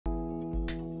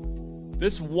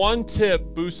This one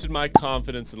tip boosted my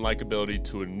confidence and likability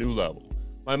to a new level.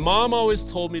 My mom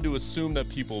always told me to assume that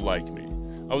people like me.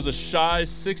 I was a shy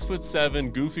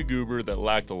 6'7" goofy goober that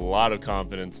lacked a lot of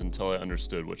confidence until I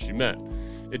understood what she meant.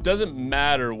 It doesn't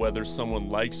matter whether someone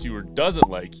likes you or doesn't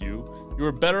like you. You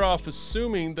are better off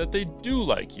assuming that they do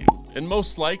like you, and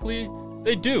most likely,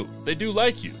 they do. They do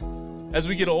like you. As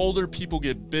we get older, people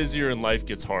get busier and life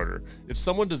gets harder. If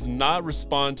someone does not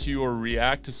respond to you or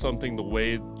react to something the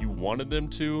way you wanted them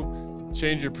to,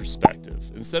 change your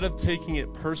perspective. Instead of taking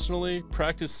it personally,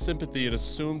 practice sympathy and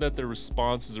assume that their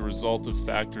response is a result of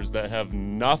factors that have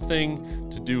nothing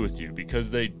to do with you,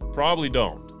 because they probably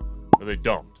don't, or they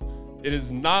don't. It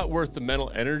is not worth the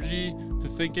mental energy to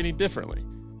think any differently.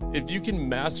 If you can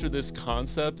master this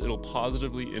concept, it'll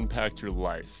positively impact your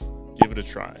life. Give it a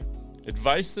try.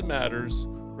 Advice that matters,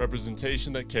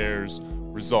 representation that cares,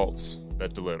 results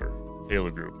that deliver. Halo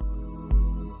Group.